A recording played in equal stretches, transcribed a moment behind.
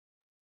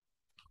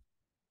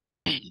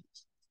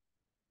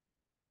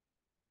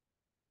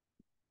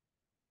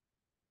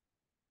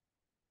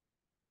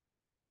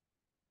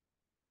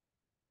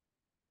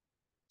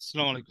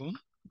আসসালামু আলাইকুম।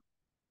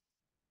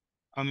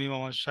 আমি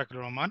মোহাম্মদ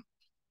শাকিলুর রহমান,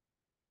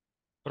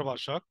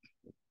 প্রভাষক,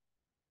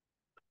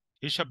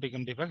 হিসাব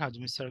বিজ্ঞান বিভাগ, হাজি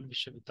মিসির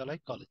বিশ্ববিদ্যালয়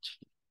কলেজ।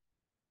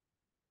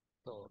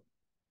 তো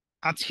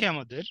আজকে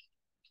আমাদের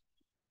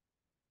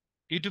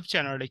ইউটিউব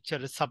চ্যানেল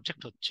লেকচারের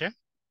সাবজেক্ট হচ্ছে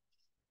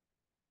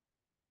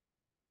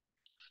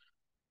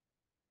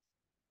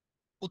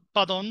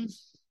উৎপাদন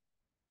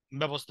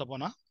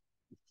ব্যবস্থাপনা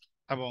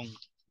এবং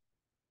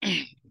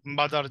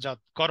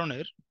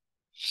বাজারজাতকরণের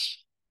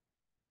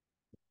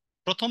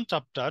প্রথম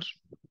চ্যাপ্টার,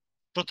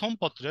 প্রথম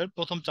পত্রের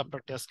প্রথম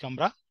চ্যাপ্টারটি আজকে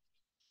আমরা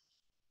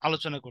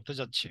আলোচনা করতে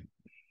যাচ্ছি।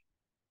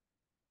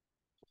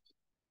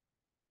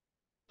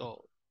 তো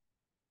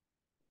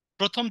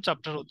প্রথম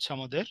চ্যাপ্টার হচ্ছে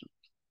আমাদের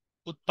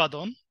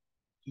উৎপাদন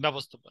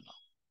ব্যবস্থাপনা।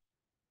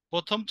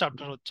 প্রথম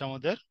চ্যাপ্টার হচ্ছে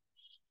আমাদের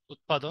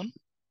উৎপাদন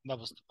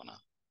ব্যবস্থাপনা।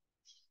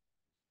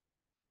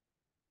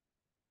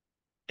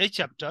 এই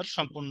চ্যাপ্টার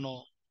সম্পূর্ণ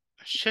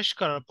শেষ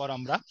করার পর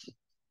আমরা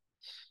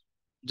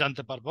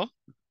জানতে পারবো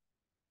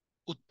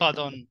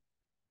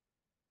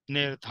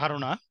উৎপাদনের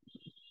ধারণা,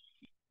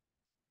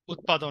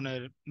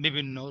 উৎপাদনের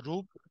বিভিন্ন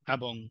রূপ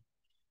এবং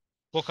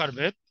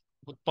প্রকারভেদ,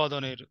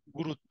 উৎপাদনের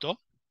গুরুত্ব,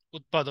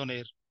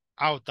 উৎপাদনের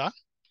আওতা,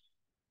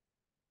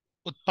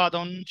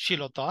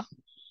 উৎপাদনশীলতা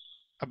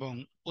এবং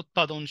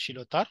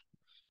উৎপাদনশীলতার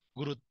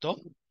গুরুত্ব,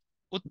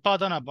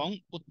 উৎপাদন এবং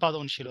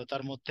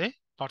উৎপাদনশীলতার মধ্যে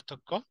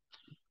পার্থক্য,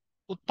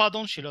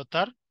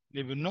 উৎপাদনশীলতার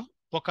বিভিন্ন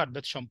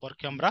প্রকারভেদ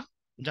সম্পর্কে আমরা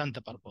জানতে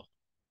পারবো।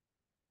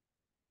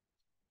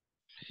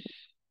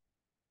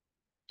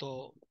 তো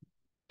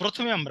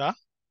প্রথমে আমরা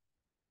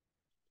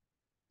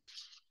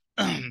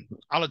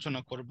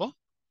আলোচনা করব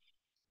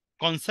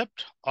concept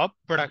of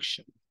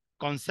production.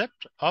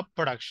 Concept of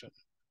production.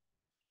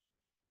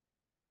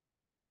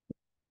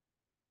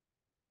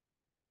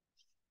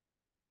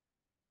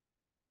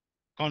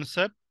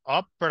 Concept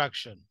of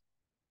production.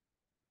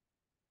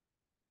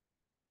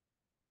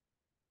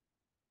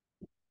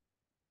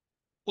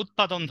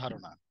 উৎপাদন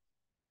ধারণা।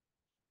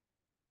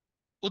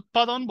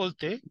 উৎপাদন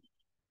বলতে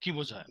কি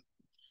বোঝায়?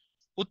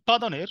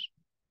 উৎপাদনের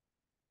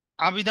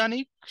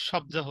আবিধানিক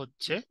শব্দ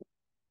হচ্ছে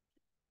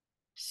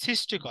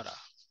সৃষ্টি করা।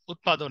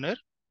 উৎপাদনের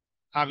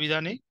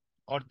আবিধানিক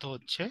অর্থ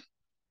হচ্ছে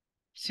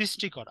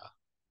সৃষ্টি করা।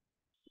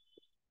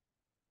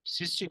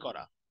 সৃষ্টি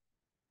করা।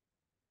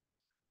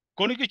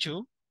 কোনো কিছু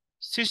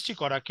সৃষ্টি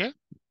করাকে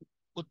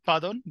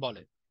উৎপাদন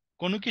বলে।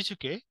 কোনো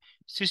কিছুকে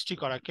সৃষ্টি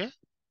করাকে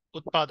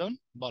উৎপাদন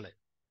বলে।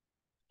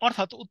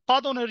 অর্থাৎ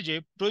উৎপাদনের যে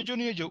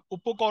প্রয়োজনীয় যে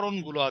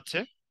উপকরণগুলো আছে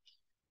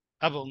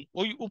এবং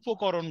ওই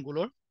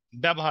উপকরণগুলোর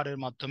ব্যবহারের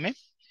মাধ্যমে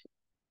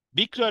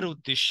বিক্রয়ের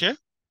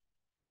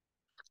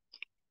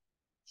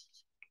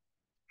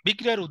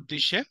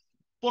উদ্দেশ্যে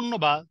পণ্য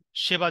বা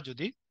সেবা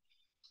যদি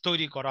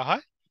তৈরি করা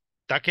হয়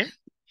তাকে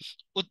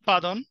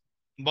উৎপাদন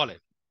বলে।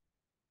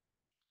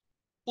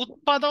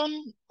 উৎপাদন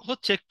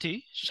হচ্ছে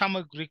একটি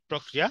সামগ্রিক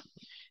প্রক্রিয়া,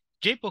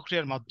 যে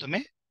প্রক্রিয়ার মাধ্যমে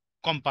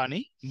কোম্পানি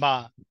বা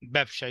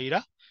ব্যবসায়ীরা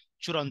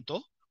চূড়ান্ত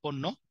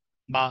পণ্য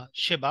বা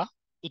সেবা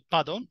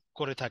উৎপাদন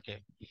করে থাকে।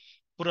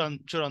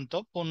 চূড়ান্ত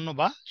পণ্য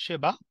বা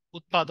সেবা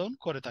উৎপাদন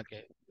করে থাকে।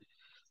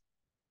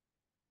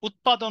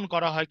 উৎপাদন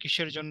করা হয়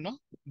কিসের জন্য?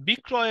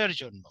 বিক্রয়ের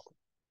জন্য।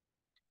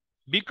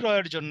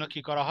 বিক্রয়ের জন্য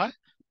কি করা হয়?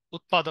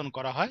 উৎপাদন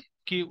করা হয়।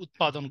 কি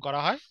উৎপাদন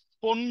করা হয়?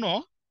 পণ্য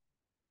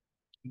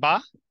বা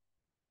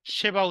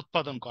সেবা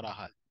উৎপাদন করা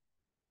হয়।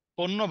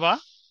 পণ্য বা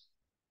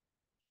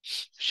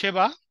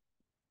সেবা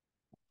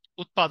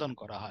উৎপাদন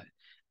করা হয়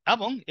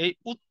এবং এই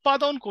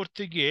উৎপাদন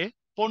করতে গিয়ে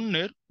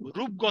পণ্যের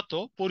রূপগত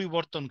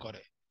পরিবর্তন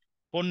করে।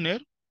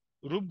 পণ্যের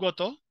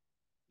রূপগত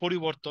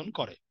পরিবর্তন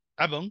করে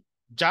এবং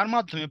যার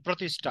মাধ্যমে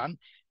প্রতিষ্ঠান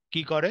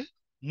কি করে?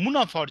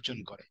 মুনাফা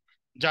অর্জন করে।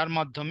 যার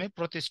মাধ্যমে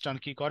প্রতিষ্ঠান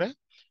কি করে?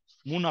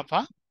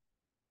 মুনাফা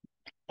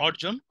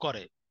অর্জন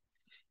করে।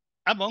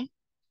 এবং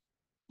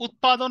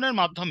উৎপাদনের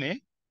মাধ্যমে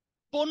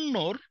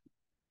পণ্যর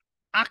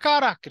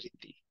আকার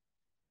আকৃতি,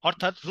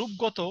 অর্থাৎ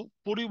রূপগত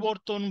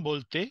পরিবর্তন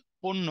বলতে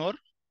পণ্যর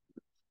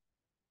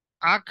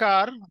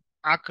আকার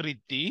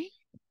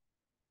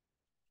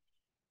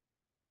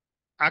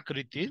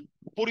আকৃতির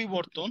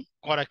পরিবর্তন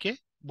করাকে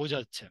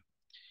বোঝাচ্ছে।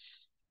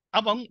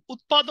 এবং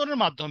উৎপাদনের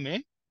মাধ্যমে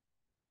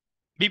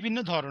বিভিন্ন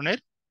ধরনের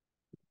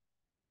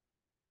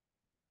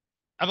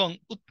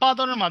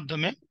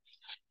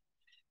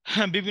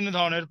বিভিন্ন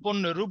ধরনের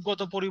পণ্যের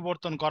রূপগত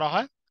পরিবর্তন করা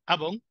হয়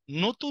এবং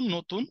নতুন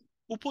নতুন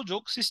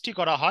উপযোগ সৃষ্টি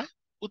করা হয়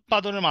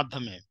উৎপাদনের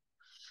মাধ্যমে।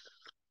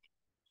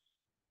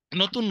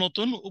 নতুন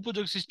নতুন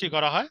উপযোগ সৃষ্টি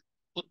করা হয়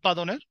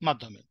উৎপাদনের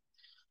মাধ্যমে।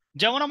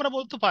 যেমন আমরা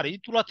বলতে পারি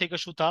তুলা থেকে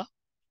সুতা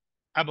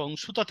এবং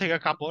সুতা থেকে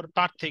কাপড়,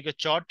 পাট থেকে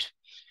চট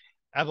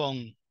এবং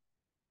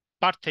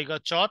পাট থেকে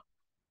চট,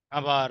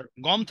 আবার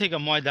গম থেকে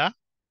ময়দা,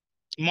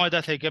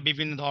 ময়দা থেকে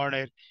বিভিন্ন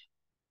ধরনের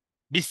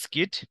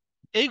বিস্কিট।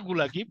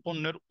 এইগুলা কি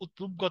পণ্যের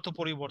রূপগত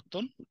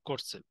পরিবর্তন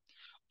করছে।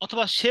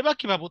 অথবা সেবা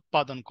কিভাবে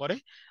উৎপাদন করে?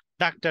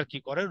 ডাক্তার কি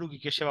করে?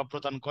 রোগীকে সেবা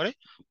প্রদান করে।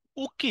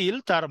 উকিল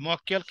তার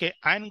মক্কেলকে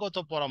আইনগত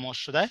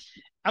পরামর্শ দেয়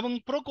এবং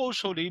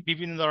প্রকৌশলী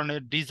বিভিন্ন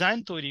ধরনের ডিজাইন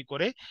তৈরি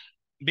করে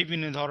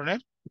বিভিন্ন ধরনের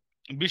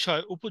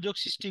বিষয় উপযোগ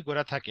সৃষ্টি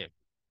করে থাকে।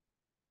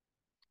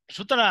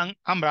 সুতরাং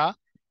আমরা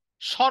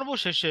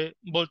সর্বশেষে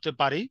বলতে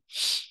পারি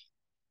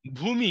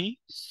ভূমি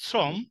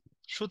শ্রম।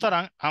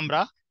 সুতরাং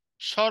আমরা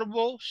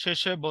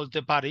সর্বশেষে বলতে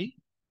পারি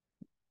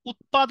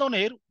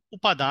উৎপাদনের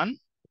উপাদান,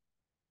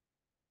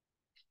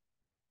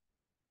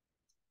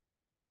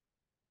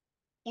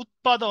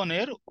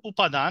 উৎপাদনের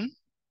উপাদান,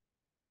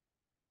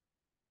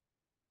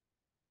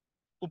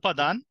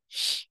 উপাদান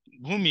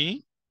ভূমি,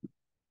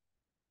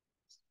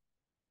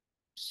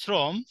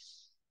 শ্রম,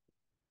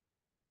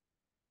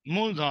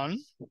 মূলধন,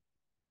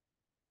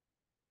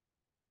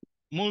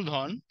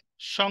 মূলধন,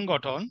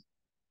 সংগঠন,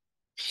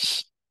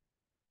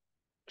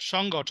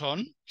 সংগঠন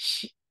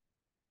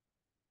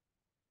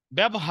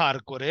ব্যবহার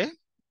করে,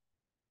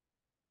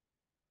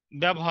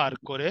 ব্যবহার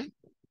করে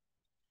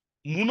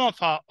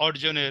মুনাফা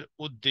অর্জনের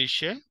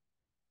উদ্দেশ্যে,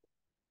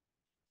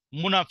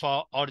 মুনাফা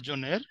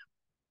অর্জনের,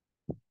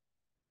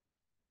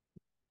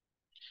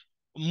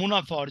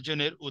 মুনাফা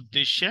অর্জনের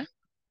উদ্দেশ্যে,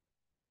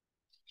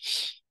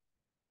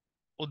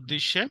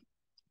 উদ্দেশ্যে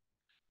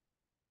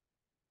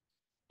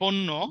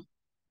পণ্য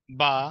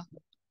বা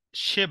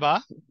সেবা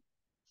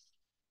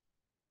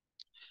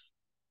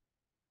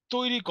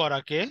তৈরি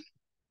করাকে,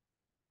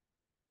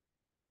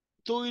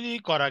 তৈরি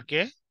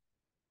করাকে,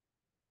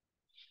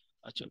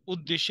 আচ্ছা,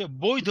 উদ্দেশ্যে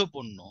বৈধ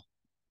পণ্য,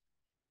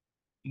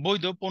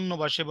 বৈধ পণ্য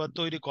বা সেবা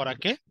তৈরি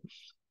করাকে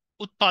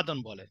উৎপাদন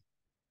বলে,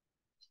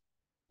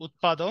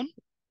 উৎপাদন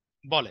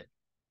বলে।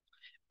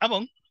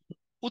 এবং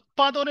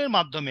উৎপাদনের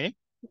মাধ্যমে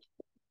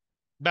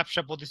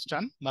ব্যবসা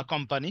প্রতিষ্ঠান বা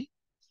কোম্পানি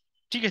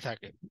টিকে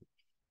থাকে।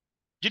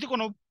 যদি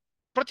কোনো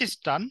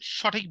প্রতিষ্ঠান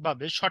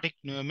সঠিকভাবে, সঠিক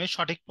নিয়মে,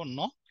 সঠিক পণ্য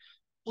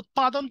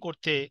উৎপাদন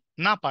করতে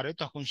না পারে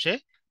তখন সে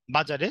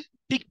বাজারে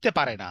টিকতে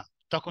পারে না,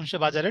 তখন সে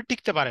বাজারে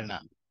টিকতে পারে না।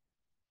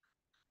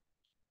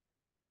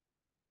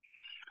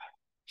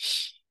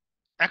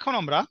 এখন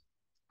আমরা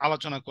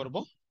আলোচনা করব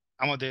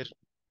আমাদের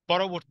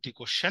পরবর্তী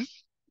কোশ্চেন।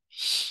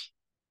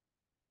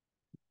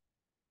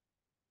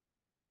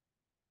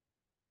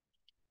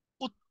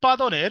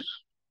 উৎপাদনের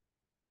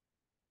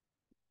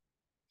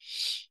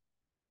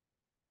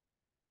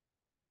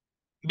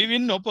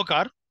বিভিন্ন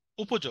প্রকার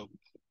উপযোগ,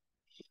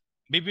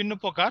 বিভিন্ন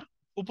প্রকার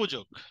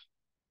উপযোগ।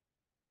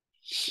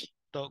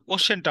 তো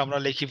কোশ্চেনটা আমরা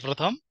লিখি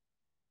প্রথম।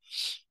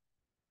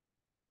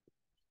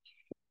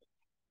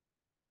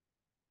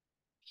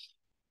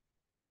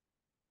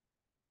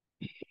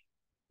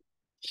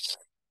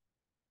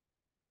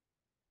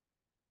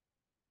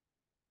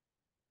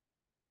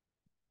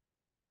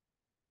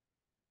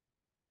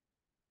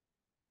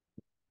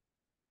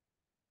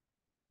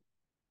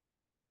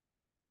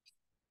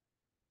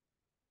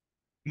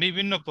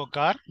 বিভিন্ন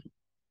প্রকার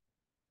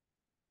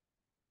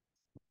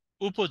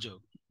উপযোগ।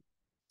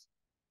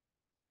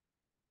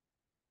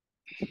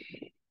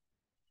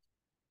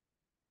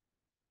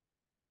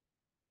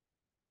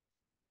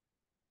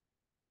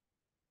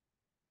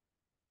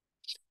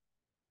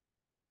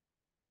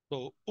 তো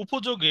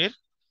উপযোগের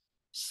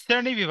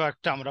শ্রেণী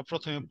বিভাগটা আমরা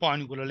প্রথমে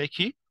পয়েন্টগুলো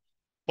লিখি,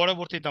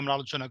 পরবর্তীতে আমরা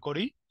আলোচনা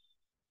করি।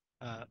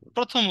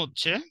 প্রথম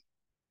হচ্ছে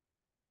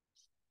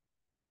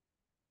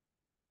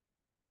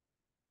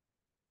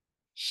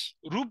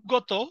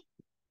রূপগত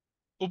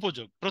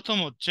উপযোগ। প্রথম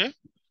হচ্ছে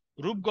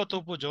রূপগত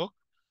উপযোগ।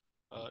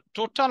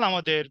 টোটাল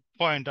আমাদের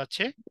পয়েন্ট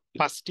আছে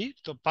 5টি,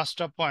 তো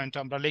 5টা পয়েন্ট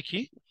আমরা লিখি।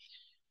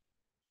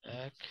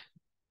 1,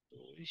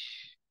 2,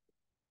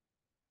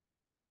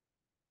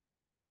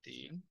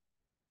 3,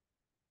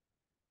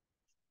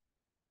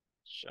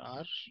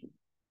 4,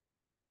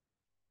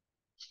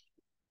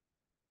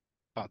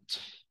 5।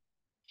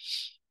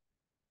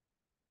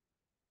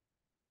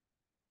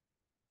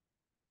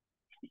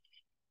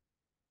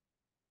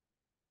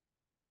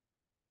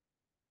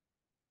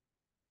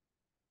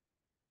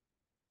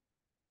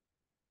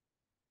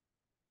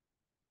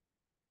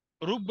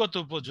 রূপগত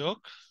উপযোগ।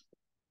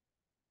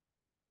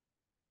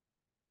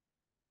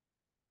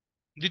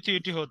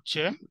 দ্বিতীয়টি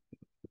হচ্ছে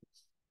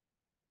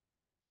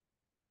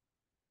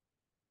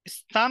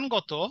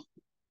স্থানগত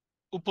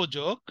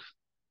উপযোগ।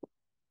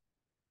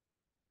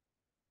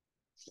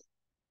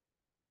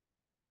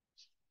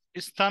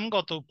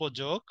 স্থানগত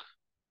উপযোগ।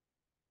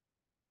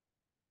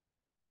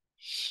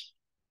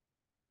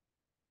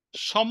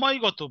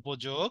 সময়গত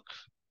উপযোগ।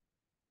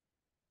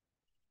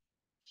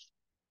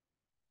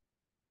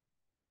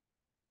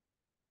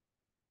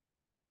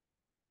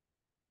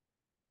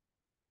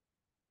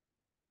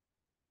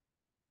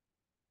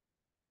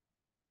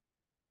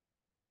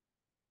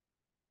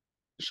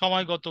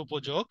 সময়গত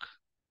উপযোগ।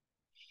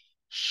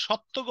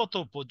 সত্যগত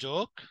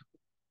উপযোগ।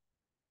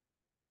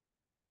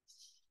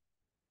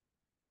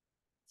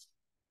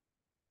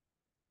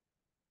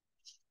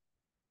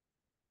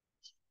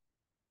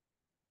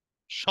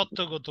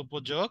 সত্যগত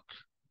উপযোগ।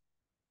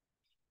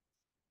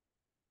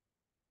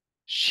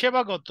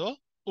 সেবাগত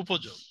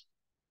উপযোগ।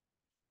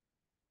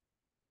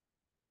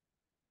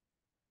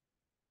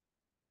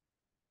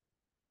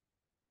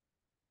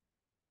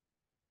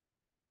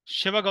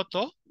 সেবাগত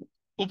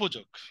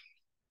উপযোগ।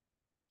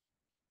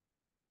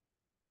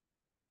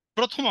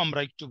 প্রথম আমরা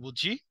একটু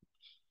বুঝি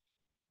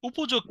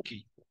উপযোগ কি।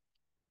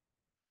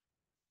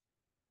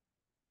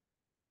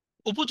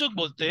 উপযোগ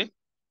বলতে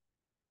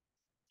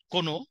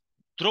কোনো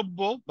দ্রব্য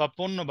বা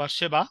পণ্য বা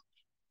সেবা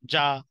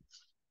যা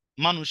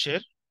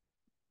মানুষের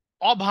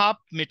অভাব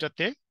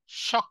মেটাতে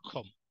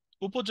সক্ষম।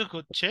 উপযোগ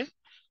হচ্ছে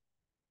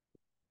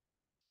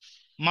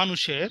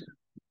মানুষের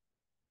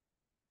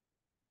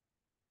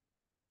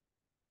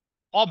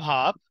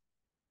অভাব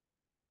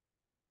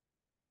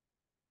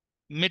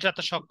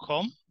মেটাতে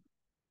সক্ষম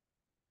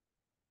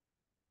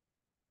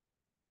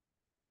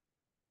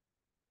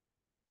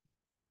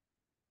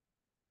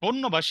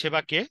পণ্য বা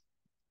সেবাকে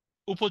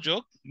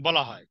উপযোগ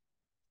বলা হয়।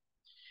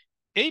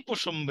 এই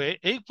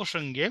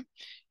প্রসঙ্গে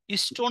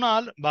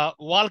স্টোনাল বা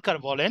ওয়ালকার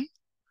বলেন,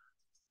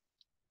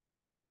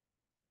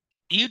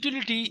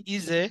 utility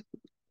is a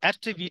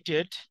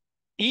attributed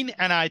in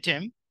an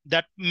item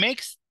that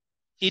makes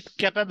it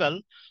capable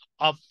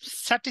of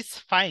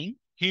satisfying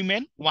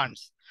human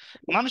wants.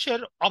 মানুষের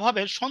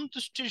অভাবের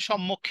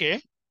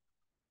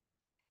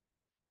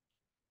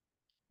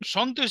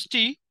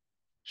সন্তুষ্টি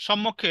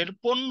সম্মুখের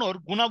পণ্যর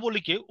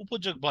গুণাবলীকে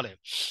উপযোগ বলে।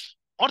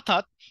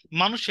 অর্থাৎ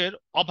মানুষের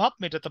অভাব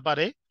মেটাতে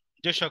পারে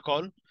যে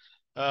সকল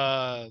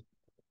আহ,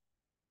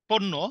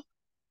 পণ্য,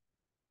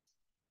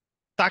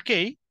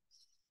 তাকেই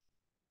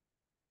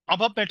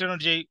অভাব মেটানোর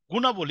যে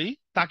গুণাবলী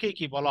তাকেই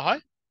কি বলা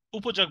হয়,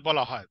 উপযোগ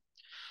বলা হয়।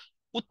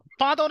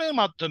 উৎপাদনের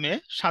মাধ্যমে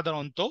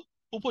সাধারণত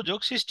উপযোগ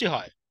সৃষ্টি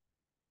হয়।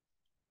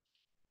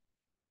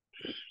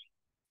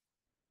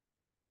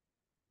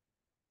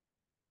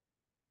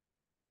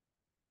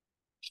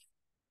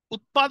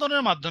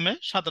 উৎপাদনের মাধ্যমে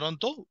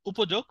সাধারণত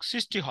উপযোগ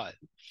সৃষ্টি হয়।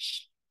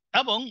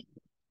 এবং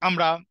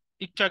আমরা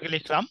একটু আগে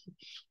লিখলাম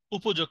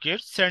উপযোগের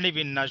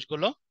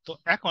শ্রেণীবিন্যাসগুলো। তো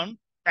এখন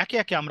একে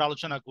একে আমরা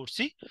আলোচনা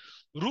করছি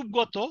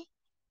রূপগত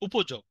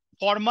উপযোগ,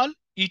 ফর্মাল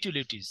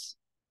ইউটিলিটিস।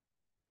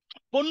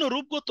 পণ্য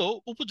রূপগত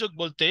উপযোগ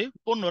বলতে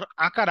পণ্যর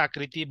আকার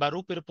আকৃতি বা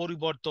রূপের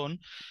পরিবর্তন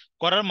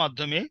করার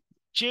মাধ্যমে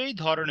যেই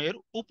ধরনের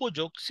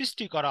উপযোগ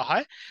সৃষ্টি করা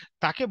হয়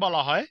তাকে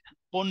বলা হয়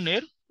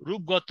পণ্যের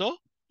রূপগত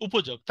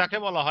উপযোগ। তাকে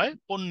বলা হয়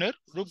পণ্যের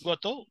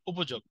রূপগত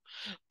উপযোগ।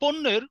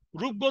 পণ্যের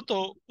রূপগত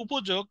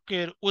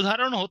উপযোগের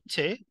উদাহরণ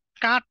হচ্ছে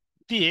কাঠ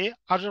দিয়ে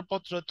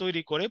আসবাবপত্র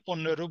তৈরি করে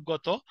পণ্যের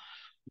রূপগত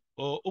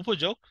ও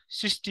উপযোগ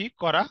সৃষ্টি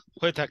করা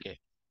হয়ে থাকে।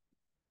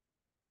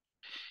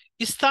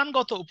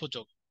 স্থানগত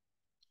উপযোগ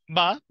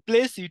বা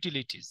প্লেস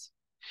ইউটিলিটিস,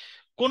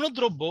 কোন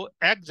দ্রব্য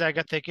এক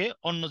জায়গা থেকে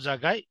অন্য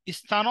জায়গায়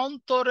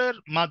স্থানান্তরের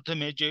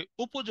মাধ্যমে যে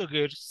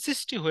উপযোগের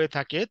সৃষ্টি হয়ে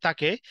থাকে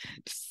তাকে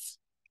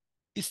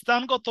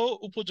স্থানগত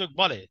উপযোগ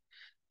বলে।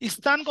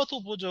 স্থানগত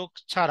উপযোগ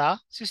ছাড়া,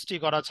 সৃষ্টি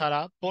করা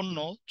ছাড়া পণ্য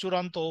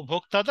চূড়ান্ত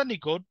ভোক্তাদের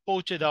নিকট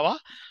পৌঁছে দেওয়া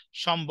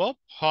সম্ভব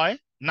হয়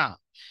না।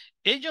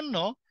 এই জন্য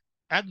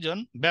একজন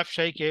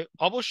ব্যবসায়ীকে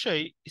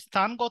অবশ্যই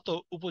স্থানগত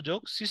উপযোগ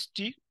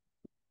সৃষ্টি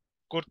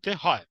করতে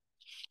হয়।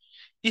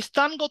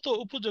 স্থানগত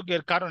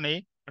উপযোগের কারণে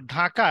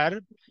ঢাকার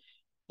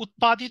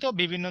উৎপাদিত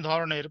বিভিন্ন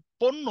ধরনের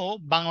পণ্য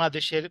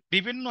বাংলাদেশের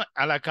বিভিন্ন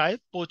এলাকায়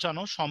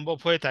পৌঁছানো সম্ভব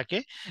হয়ে থাকে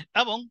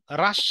এবং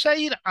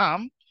রাজশাহীর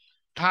আম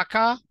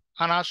ঢাকা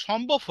আনা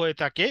সম্ভব হয়ে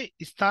থাকে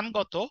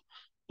স্থানগত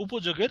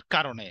উপযোগের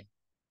কারণে।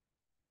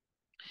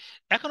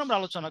 এখন আমরা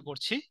আলোচনা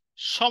করছি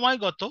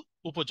সময়গত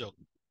উপযোগ।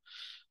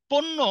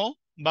 পণ্য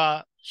বা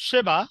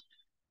সেবা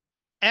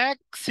এক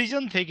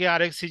সিজন থেকে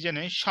আরেক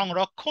সিজনে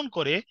সংরক্ষণ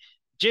করে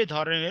যে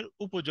ধরনের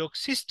উপযোগ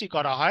সৃষ্টি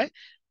করা হয়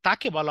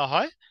তাকে বলা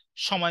হয়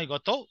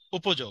সময়গত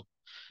উপযোগ।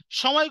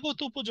 সময়গত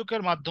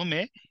উপযোগের মাধ্যমে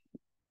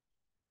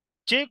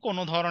যে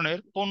কোনো ধরনের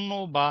পণ্য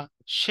বা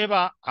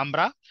সেবা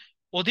আমরা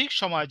অধিক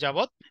সময়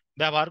যাবত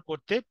ব্যবহার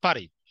করতে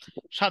পারি।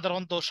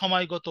 সাধারণত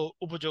সময়গত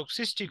উপযোগ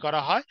সৃষ্টি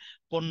করা হয়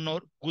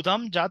পণ্যর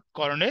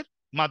গুদামজাতকরণের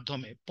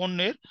মাধ্যমে।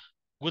 পণ্যের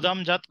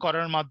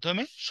গুদামজাতকরণের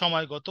মাধ্যমে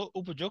সময়গত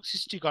উপযোগ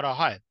সৃষ্টি করা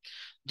হয়।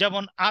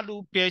 যেমন আলু,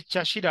 পেঁয়াজ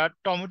চাষিরা,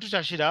 টমেটো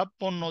চাষিরা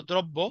পণ্য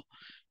দ্রব্য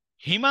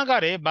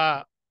হিমাগারে বা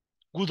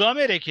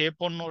গুদামে রেখে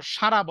পণ্য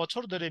সারা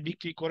বছর ধরে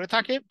বিক্রি করে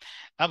থাকে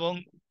এবং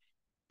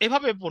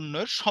এভাবে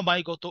পণ্যের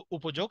সময়গত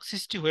উপযোগ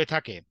সৃষ্টি হয়ে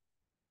থাকে।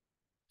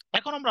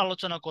 এখন আমরা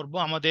আলোচনা করব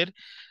আমাদের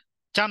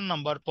 4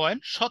 নম্বর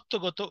পয়েন্ট,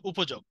 সত্যগত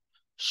উপযোগ।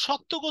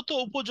 সত্যগত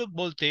উপযোগ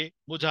বলতে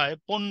বোঝায়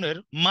পণ্যের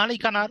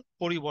মালিকানার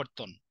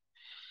পরিবর্তন।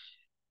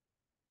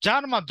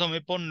 যার মাধ্যমে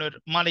পণ্যের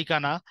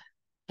মালিকানা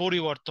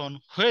পরিবর্তন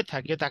হয়ে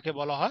থাকে তাকে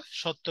বলা হয়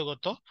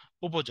সত্যগত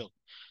উপযোগ।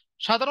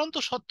 সাধারণত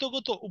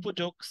সত্যগত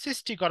উপযোগ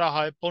সৃষ্টি করা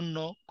হয় পণ্য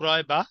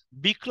ক্রয় বা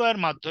বিক্রয়ের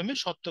মাধ্যমে।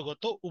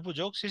 সত্যগত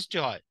উপযোগ সৃষ্টি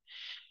হয়।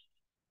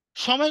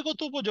 সময়গত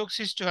উপযোগ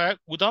সৃষ্টি হয়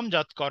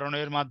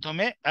গুদামজাতকরণের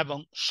মাধ্যমে এবং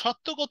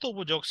সত্যগত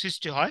উপযোগ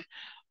সৃষ্টি হয়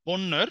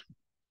পণ্যের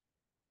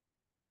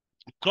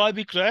ক্রয়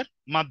বিক্রয়ের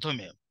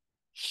মাধ্যমে।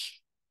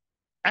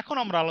 এখন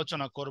আমরা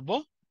আলোচনা করব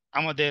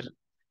আমাদের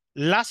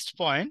লাস্ট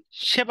পয়েন্ট,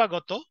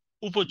 সেবাগত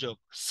উপযোগ,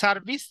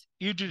 সার্ভিস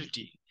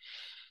ইউটিলিটি।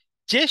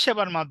 যে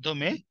সেবার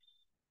মাধ্যমে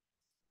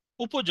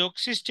উপযোগ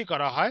সৃষ্টি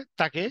করা হয়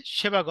তাকে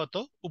সেবাগত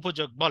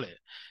উপযোগ বলে।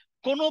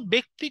 কোনো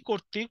ব্যক্তি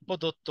কর্তৃক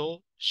প্রদত্ত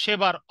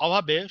সেবার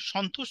অভাবে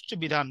সন্তুষ্টি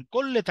বিধান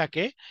করলে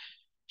তাকে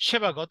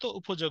সেবাগত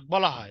উপযোগ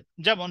বলা হয়।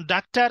 যেমন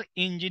ডাক্তার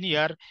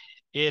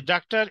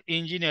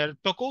ইঞ্জিনিয়ার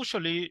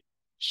প্রকৌশলী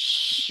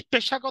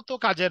পেশাগত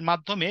কাজের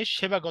মাধ্যমে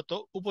সেবাগত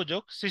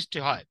উপযোগ সৃষ্টি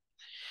হয়।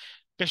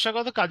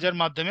 পেশাগত কাজের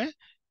মাধ্যমে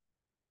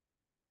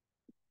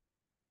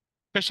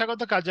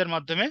পেশাগত কাজের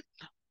মাধ্যমে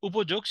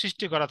উপযোগ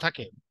সৃষ্টি করা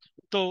থাকে।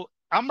 তো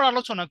আমরা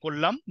আলোচনা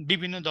করলাম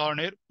বিভিন্ন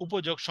ধরনের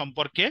উপযোগ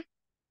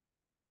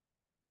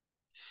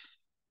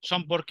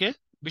সম্পর্কে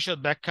বিশদ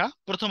ব্যাখ্যা।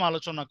 প্রথম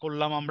আলোচনা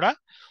করলাম আমরা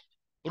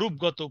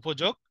রূপগত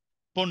উপযোগ,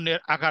 পণ্যের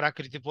আকার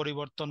আকৃতি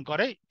পরিবর্তন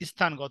করে।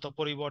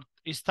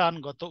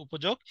 স্থানগত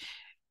উপযোগ,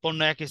 পণ্য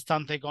এক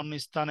স্থান থেকে অন্য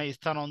স্থানে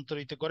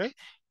স্থানান্তরিত করে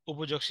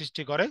উপযোগ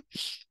সৃষ্টি করে।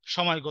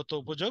 সময়গত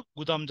উপযোগ,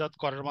 গুদামজাত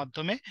করার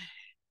মাধ্যমে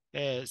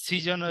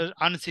সিজনের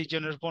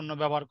আনসিজনের পণ্য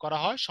ব্যবহার করা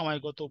হয়।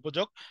 সময়গত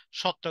উপযোগ,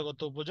 সত্যগত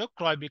উপযোগ,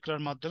 ক্রয়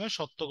বিক্রয়ের মাধ্যমে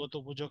সত্যগত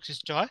উপযোগ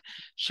সৃষ্টি হয়।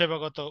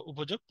 সেবাগত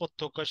উপযোগ,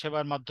 প্রত্যক্ষ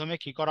সেবার মাধ্যমে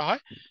কি করা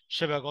হয়?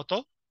 সেবাগত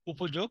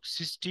উপযোগ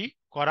সৃষ্টি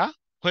করা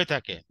হয়ে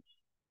থাকে।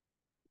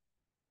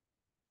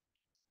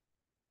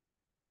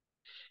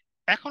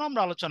 এখন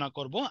আমরা আলোচনা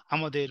করব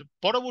আমাদের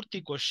পরবর্তী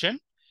কোশ্চেন,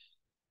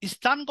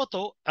 স্থানগত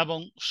এবং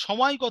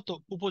সময়গত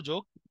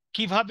উপযোগ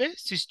কিভাবে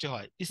সৃষ্টি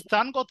হয়।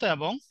 স্থানগত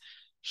এবং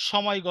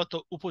সময়গত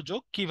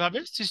উপযোগ কিভাবে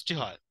সৃষ্টি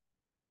হয়?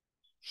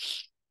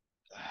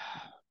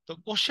 তো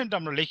কোশ্চেনটা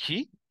আমরা লিখি।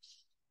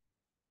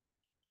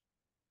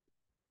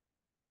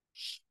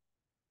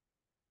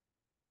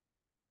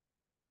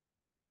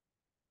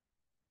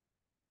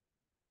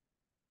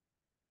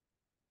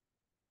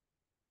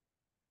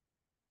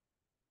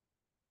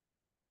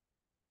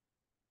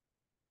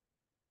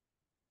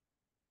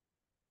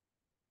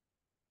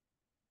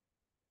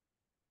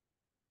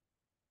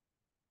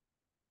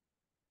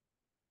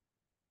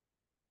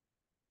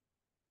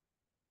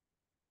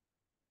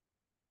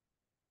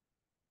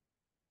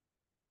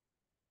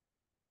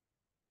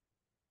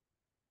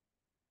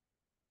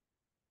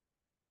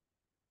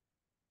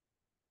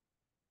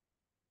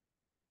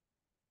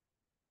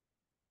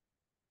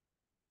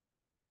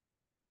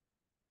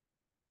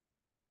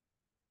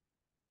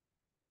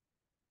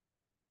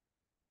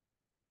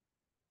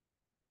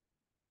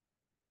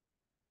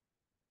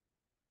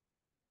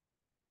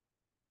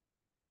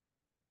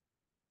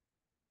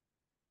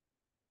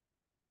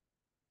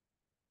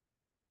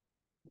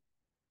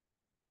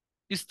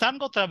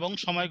 স্থানগত এবং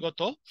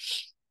সময়গত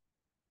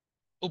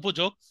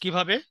উপযোগ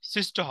কিভাবে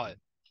সৃষ্টি হয়।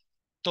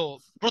 তো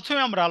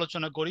প্রথমে আমরা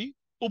আলোচনা করি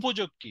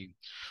উপযোগ কি।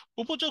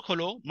 উপযোগ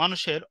হলো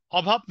মানুষের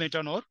অভাব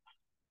মেটানোর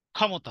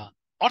ক্ষমতা,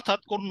 অর্থাৎ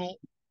কোনো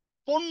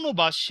পণ্য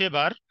বা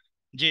সেবার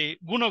যে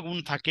গুণগুণ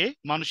থাকে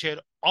মানুষের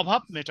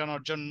অভাব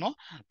মেটানোর জন্য,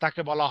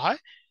 তাকে বলা হয়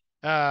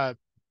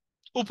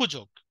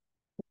উপযোগ।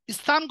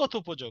 স্থানগত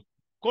উপযোগ,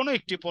 কোনো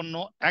একটি পণ্য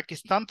এক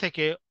স্থান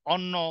থেকে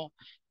অন্য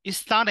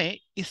স্থানে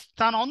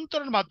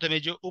স্থানান্তরের মাধ্যমে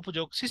যে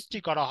উপযোগ সৃষ্টি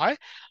করা হয়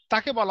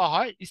তাকে বলা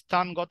হয়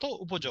স্থানগত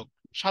উপযোগ।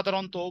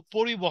 সাধারণত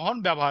পরিবহন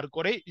ব্যবহার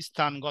করে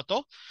স্থানগত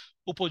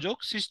উপযোগ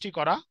সৃষ্টি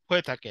করা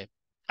হয়ে থাকে।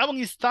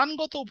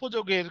 স্থানগত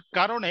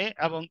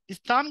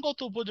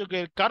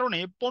উপযোগের কারণে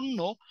পণ্য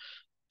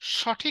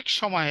সঠিক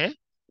সময়ে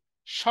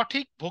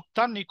সঠিক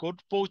ভোক্তার নিকট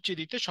পৌঁছে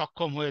দিতে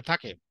সক্ষম হয়ে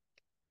থাকে।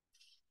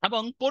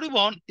 এবং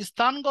পরিবহন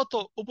স্থানগত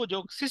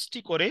উপযোগ সৃষ্টি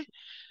করে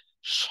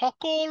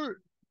সকল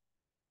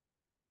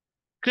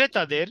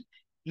ক্রেতাদের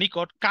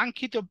নিকট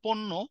কাঙ্ক্ষিত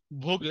পণ্য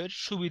ভোগের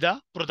সুবিধা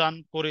প্রদান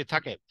করে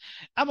থাকে।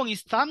 এবং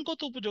স্থানগত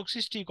উপযোগ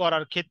সৃষ্টি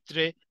করার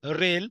ক্ষেত্রে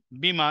রেল,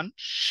 বিমান,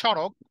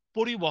 সড়ক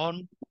পরিবহন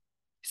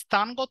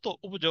স্থানগত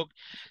উপযোগ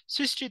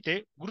সৃষ্টিতে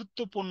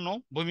গুরুত্বপূর্ণ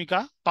ভূমিকা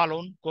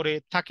পালন করে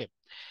থাকে।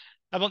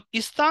 এবং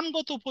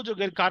স্থানগত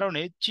উপযোগের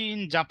কারণে চীন,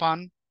 জাপান,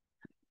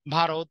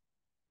 ভারত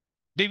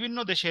বিভিন্ন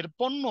দেশের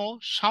পণ্য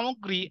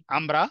সামগ্রী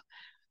আমরা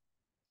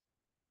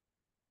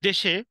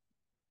দেশে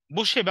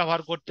বসে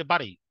ব্যবহার করতে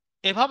পারি।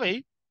 এভাবেই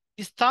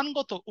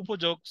স্থানগত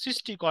উপযোগ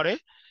সৃষ্টি করে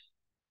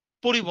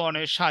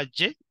পরিবহনের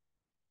সাহায্যে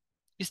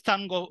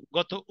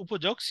স্থানগত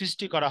উপযোগ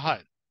সৃষ্টি করা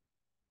হয়।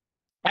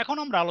 এখন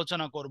আমরা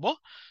আলোচনা করব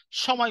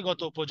সময়গত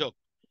উপযোগ।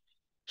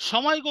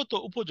 সময়গত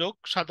উপযোগ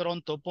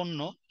সাধারণত পণ্য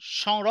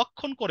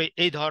সংরক্ষণ করে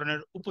এই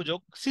ধরনের উপযোগ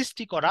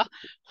সৃষ্টি করা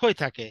হয়ে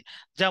থাকে।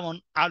 যেমন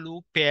আলু,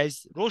 পেঁয়াজ,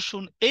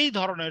 রসুন এই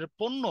ধরনের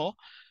পণ্য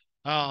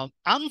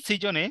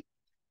আনসিজনে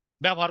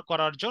ব্যবহার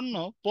করার জন্য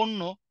পণ্য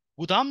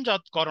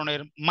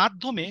গুদামজাতকরণের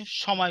মাধ্যমে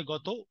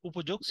সময়গত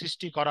উপযোগ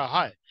সৃষ্টি করা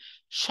হয়।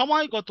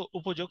 সময়গত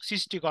উপযোগ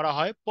সৃষ্টি করা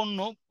হয় পণ্য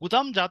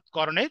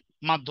গুদামজাতকরণের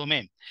মাধ্যমে।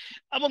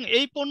 এবং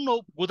এই পণ্য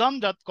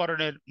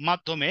গুদামজাতকরণের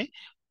মাধ্যমে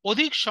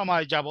অধিক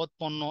সময় যাবৎ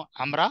পণ্য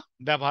আমরা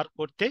ব্যবহার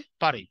করতে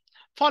পারি।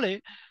 ফলে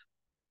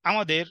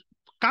আমাদের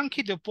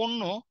কাঙ্ক্ষিত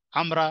পণ্য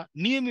আমরা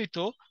নিয়মিত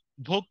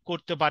ভোগ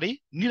করতে পারি,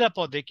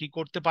 নিরাপদে কি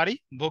করতে পারি?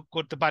 ভোগ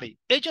করতে পারি।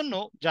 এই জন্য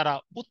যারা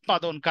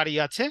উৎপাদনকারী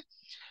আছে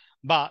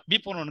বা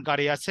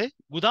বিপণনকারী আছে,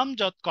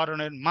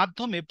 গুদামজাতকরণের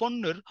মাধ্যমে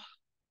পণ্যের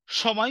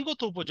সময়গত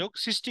উপযোগ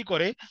সৃষ্টি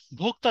করে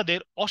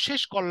ভোক্তাদের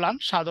অশেষ কল্যাণ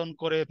সাধন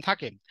করে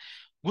থাকেন।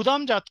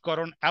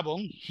 গুদামজাতকরণ এবং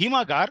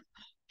হিমাগার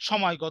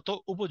সময়গত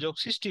উপযোগ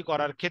সৃষ্টি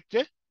করার ক্ষেত্রে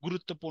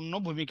গুরুত্বপূর্ণ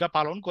ভূমিকা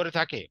পালন করে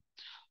থাকে।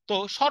 তো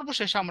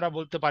সর্বশেষে আমরা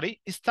বলতে পারি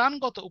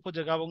স্থানগত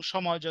উপযোগ এবং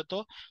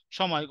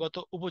সময়গত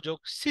উপযোগ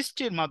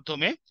সৃষ্টির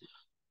মাধ্যমে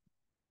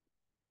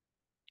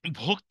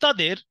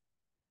ভোক্তাদের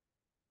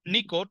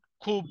নিকট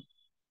খুব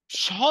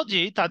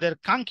সহজেই তাদের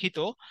কাঙ্ক্ষিত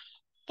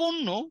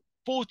পণ্য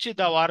পৌঁছে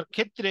দেওয়ার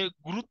ক্ষেত্রে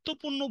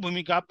গুরুত্বপূর্ণ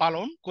ভূমিকা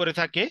পালন করে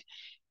থাকে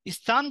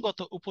স্থানগত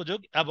উপযোগ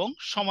এবং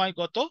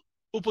সময়গত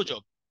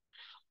উপযোগ।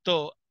 তো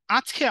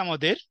আজকে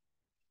আমাদের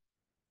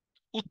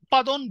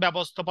উৎপাদন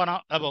ব্যবস্থাপনা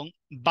এবং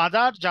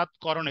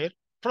বাজারজাতকরণের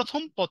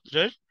প্রথম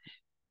পত্রের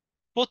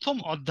প্রথম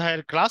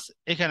অধ্যায়ের ক্লাস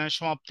এখানে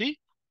সমাপ্তি।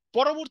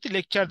 পরবর্তী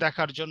লেকচার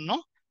দেখার জন্য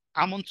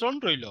আমন্ত্রণ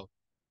রইল।